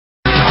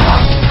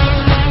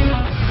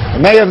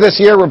May of this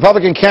year,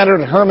 Republican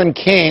candidate Herman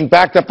Cain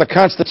backed up the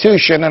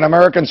Constitution and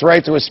Americans'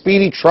 right to a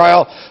speedy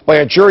trial by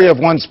a jury of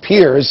one's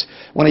peers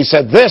when he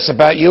said this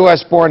about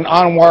U.S.-born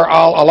Anwar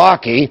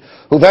al-Awlaki,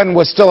 who then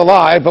was still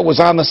alive but was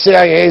on the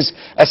CIA's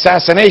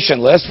assassination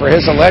list for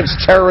his alleged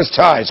terrorist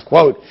ties.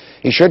 Quote,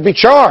 "He should be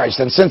charged,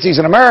 and since he's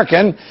an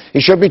American,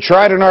 he should be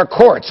tried in our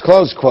courts,"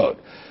 close quote.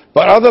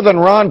 But other than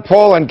Ron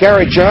Paul and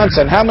Gary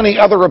Johnson, how many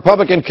other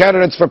Republican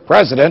candidates for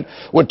president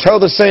would toe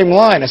the same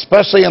line,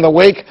 especially in the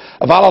wake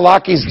of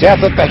Al-Awlaki's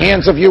death at the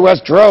hands of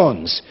U.S.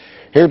 drones?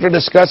 Here to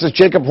discuss is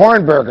Jacob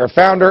Hornberger,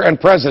 founder and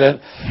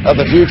president of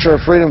the Future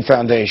of Freedom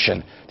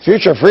Foundation.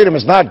 Future of Freedom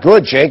is not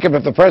good, Jacob,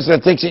 if the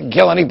president thinks he can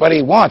kill anybody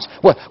he wants.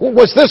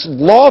 Was this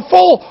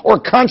lawful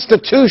or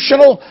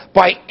constitutional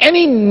by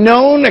any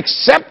known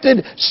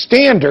accepted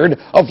standard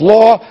of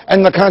law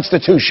and the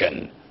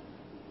Constitution?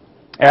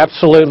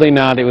 Absolutely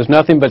not. It was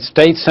nothing but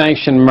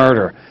state-sanctioned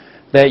murder.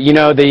 That, you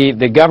know,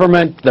 the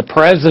government, the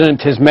president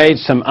has made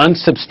some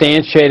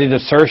unsubstantiated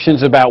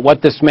assertions about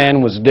what this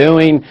man was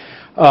doing.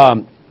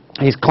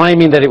 He's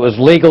claiming that it was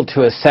legal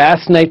to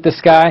assassinate this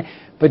guy.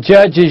 But,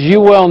 Judge, as you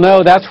well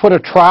know, that's what a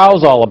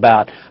trial's all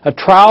about. A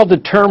trial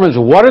determines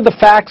what are the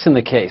facts in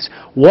the case.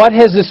 What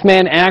has this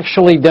man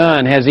actually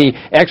done? Has he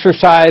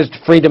exercised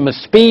freedom of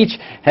speech?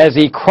 Has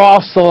he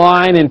crossed the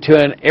line into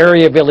an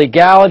area of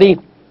illegality?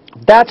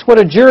 That's what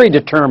a jury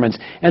determines.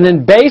 And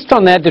then based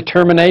on that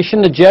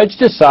determination, the judge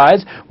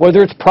decides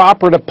whether it's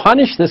proper to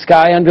punish this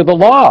guy under the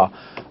law.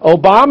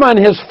 Obama and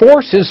his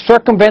forces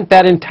circumvent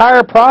that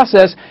entire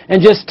process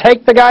and just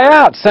take the guy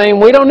out, saying,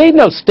 we don't need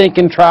no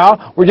stinking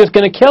trial, we're just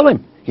going to kill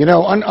him. You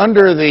know,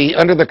 under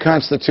the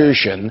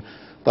Constitution,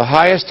 the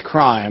highest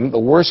crime, the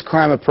worst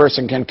crime a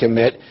person can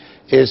commit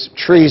is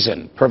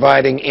treason,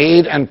 providing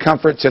aid and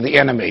comfort to the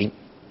enemy,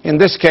 in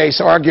this case,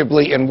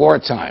 arguably in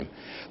wartime.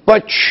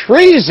 But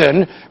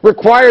treason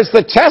requires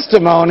the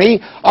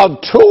testimony of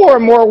two or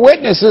more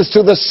witnesses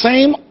to the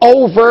same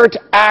overt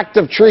act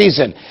of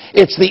treason.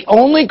 It's the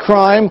only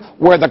crime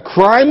where the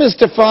crime is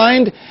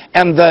defined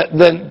and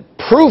the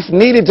proof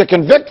needed to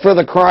convict for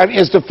the crime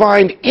is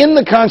defined in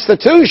the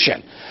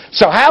Constitution.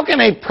 So how can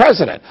a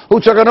president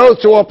who took an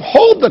oath to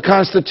uphold the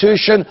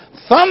Constitution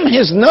thumb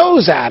his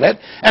nose at it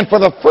and for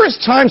the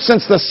first time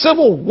since the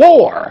Civil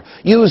War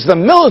use the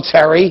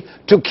military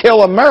to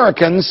kill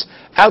Americans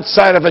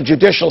outside of a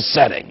judicial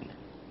setting?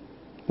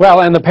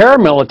 Well, and the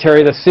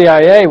paramilitary, the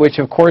CIA, which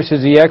of course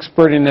is the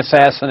expert in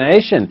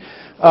assassination.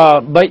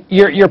 But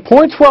your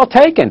point's well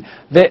taken.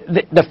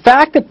 The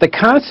fact that the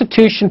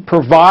Constitution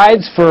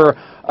provides for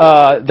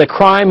the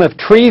crime of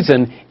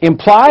treason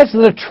implies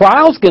that a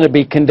trial's going to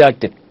be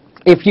conducted.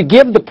 If you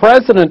give the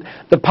president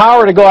the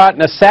power to go out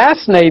and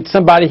assassinate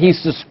somebody he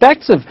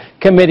suspects of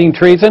committing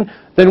treason,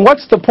 then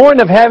what's the point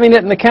of having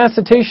it in the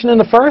Constitution in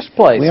the first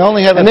place? We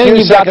only have and then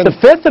you've got the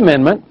Fifth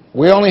Amendment.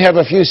 We only have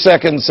a few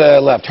seconds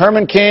left.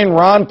 Herman Cain,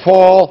 Ron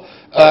Paul,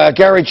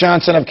 Gary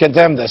Johnson have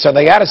condemned this. Are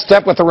they out of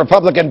step with the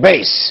Republican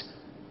base?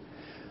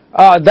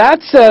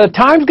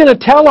 Time's going to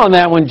tell on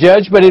that one,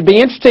 Judge, but it'd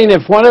be interesting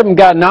if one of them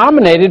got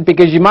nominated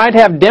because you might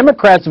have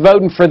Democrats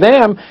voting for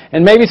them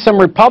and maybe some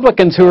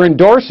Republicans who are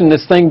endorsing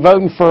this thing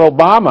voting for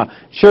Obama.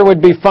 Sure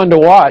would be fun to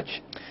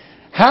watch.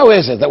 How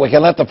is it that we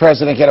can let the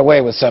president get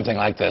away with something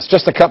like this?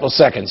 Just a couple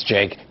seconds,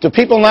 Jake. Do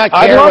people not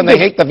care when they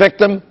hate the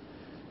victim?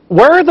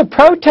 Where are the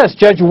protests,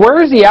 Judge?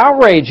 Where is the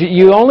outrage?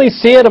 You only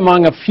see it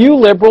among a few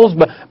liberals,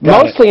 but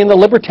mostly in the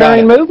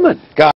libertarian movement.